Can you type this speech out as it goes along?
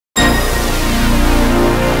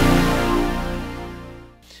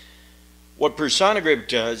What PersonaGrip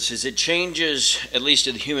does is it changes, at least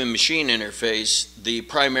in the human-machine interface, the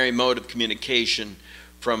primary mode of communication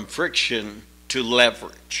from friction to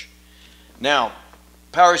leverage. Now,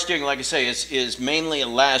 power steering, like I say, is mainly a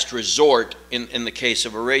last resort in the case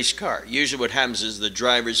of a race car. Usually what happens is the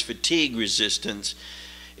driver's fatigue resistance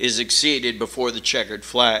is exceeded before the checkered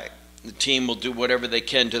flag. The team will do whatever they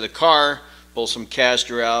can to the car, pull some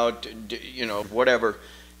caster out, whatever,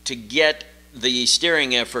 to get the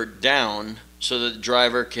steering effort down so that the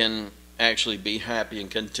driver can actually be happy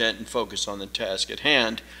and content and focus on the task at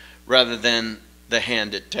hand rather than the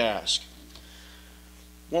handed task.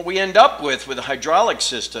 What we end up with a hydraulic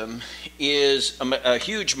system is a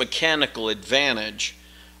huge mechanical advantage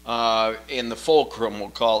in the fulcrum, we'll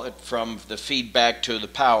call it, from the feedback to the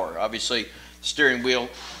power. Obviously, the steering wheel,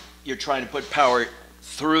 you're trying to put power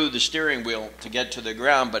through the steering wheel to get to the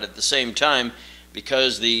ground, but at the same time,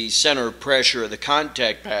 because the center of pressure of the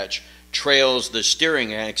contact patch trails the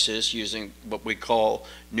steering axis using what we call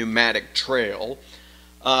pneumatic trail,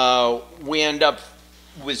 we end up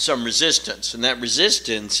with some resistance, and that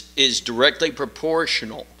resistance is directly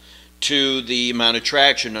proportional to the amount of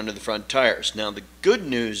traction under the front tires. Now, the good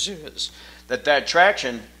news is that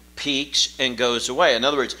traction peaks and goes away. In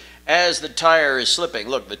other words, as the tire is slipping,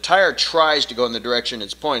 look, the tire tries to go in the direction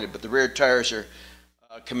it's pointed, but the rear tires are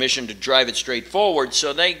commissioned to drive it straight forward,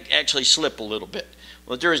 so they actually slip a little bit.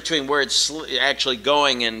 Well, the difference between where it's actually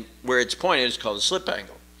going and where it's pointed is called a slip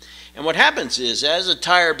angle. And what happens is, as the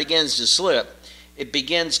tire begins to slip, it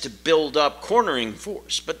begins to build up cornering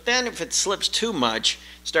force. But then if it slips too much,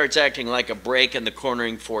 it starts acting like a brake and the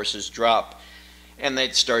cornering forces drop and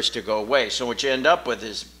it starts to go away. So what you end up with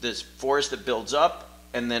is this force that builds up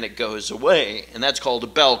and then it goes away, and that's called a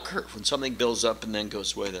bell curve. When something builds up and then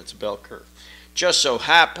goes away, that's a bell curve. Just so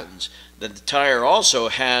happens that the tire also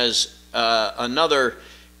has another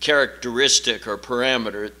characteristic or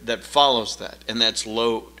parameter that follows that, and that's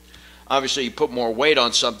load. Obviously, you put more weight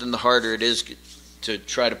on something, the harder it is to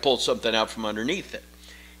try to pull something out from underneath it.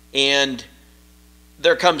 And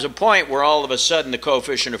there comes a point where all of a sudden the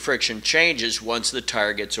coefficient of friction changes once the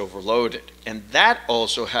tire gets overloaded. And that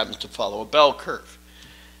also happens to follow a bell curve.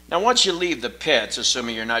 Now, once you leave the pits,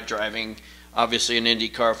 assuming you're not driving, obviously, an Indy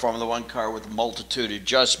car, Formula One car with a multitude of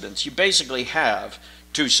adjustments, you basically have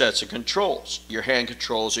two sets of controls, your hand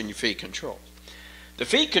controls and your feet controls. The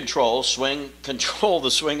feet controls control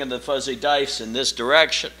the swing of the fuzzy dice in this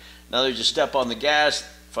direction. In other words, you step on the gas,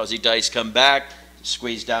 fuzzy dice come back,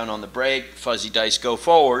 squeeze down on the brake, fuzzy dice go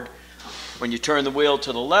forward. When you turn the wheel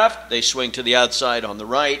to the left, they swing to the outside on the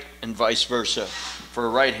right, and vice versa for a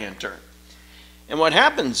right-hand turn. And what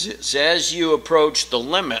happens is, as you approach the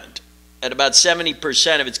limit, at about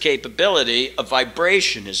 70% of its capability, a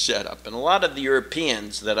vibration is set up. And a lot of the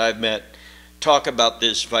Europeans that I've met talk about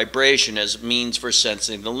this vibration as a means for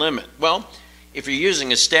sensing the limit. Well, if you're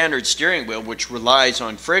using a standard steering wheel, which relies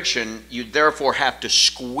on friction, you therefore have to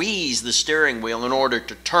squeeze the steering wheel in order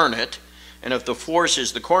to turn it. And if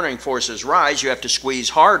the cornering forces rise, you have to squeeze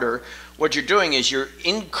harder. What you're doing is you're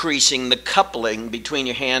increasing the coupling between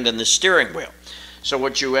your hand and the steering wheel. So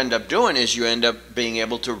what you end up doing is you end up being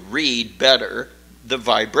able to read better the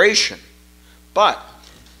vibration. But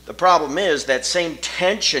the problem is that same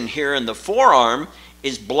tension here in the forearm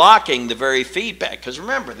is blocking the very feedback. Because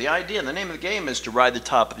remember, the idea, the name of the game is to ride the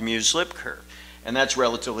top of the mu slip curve. And that's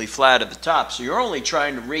relatively flat at the top. So you're only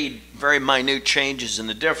trying to read very minute changes in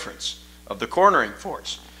the difference of the cornering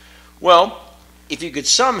force. Well, if you could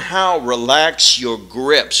somehow relax your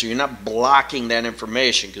grip so you're not blocking that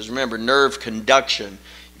information, because remember, nerve conduction,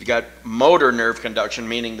 you've got motor nerve conduction,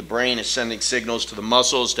 meaning the brain is sending signals to the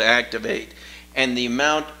muscles to activate, and the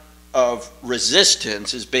amount of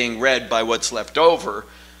resistance is being read by what's left over,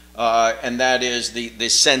 and that is the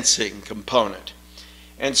sensing component.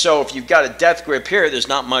 And so if you've got a death grip here, there's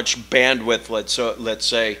not much bandwidth, let's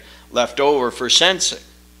say, left over for sensing.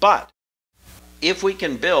 But if we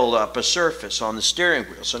can build up a surface on the steering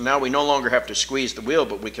wheel, so now we no longer have to squeeze the wheel,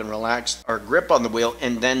 but we can relax our grip on the wheel,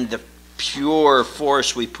 and then the pure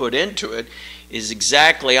force we put into it is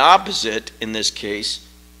exactly opposite, in this case,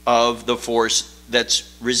 of the force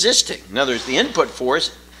that's resisting. In other words, the input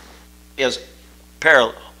force is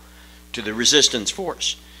parallel to the resistance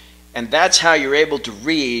force. And that's how you're able to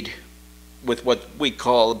read, with what we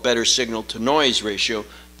call a better signal to noise ratio,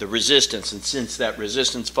 the resistance. And since that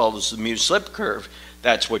resistance follows the mu slip curve,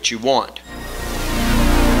 that's what you want.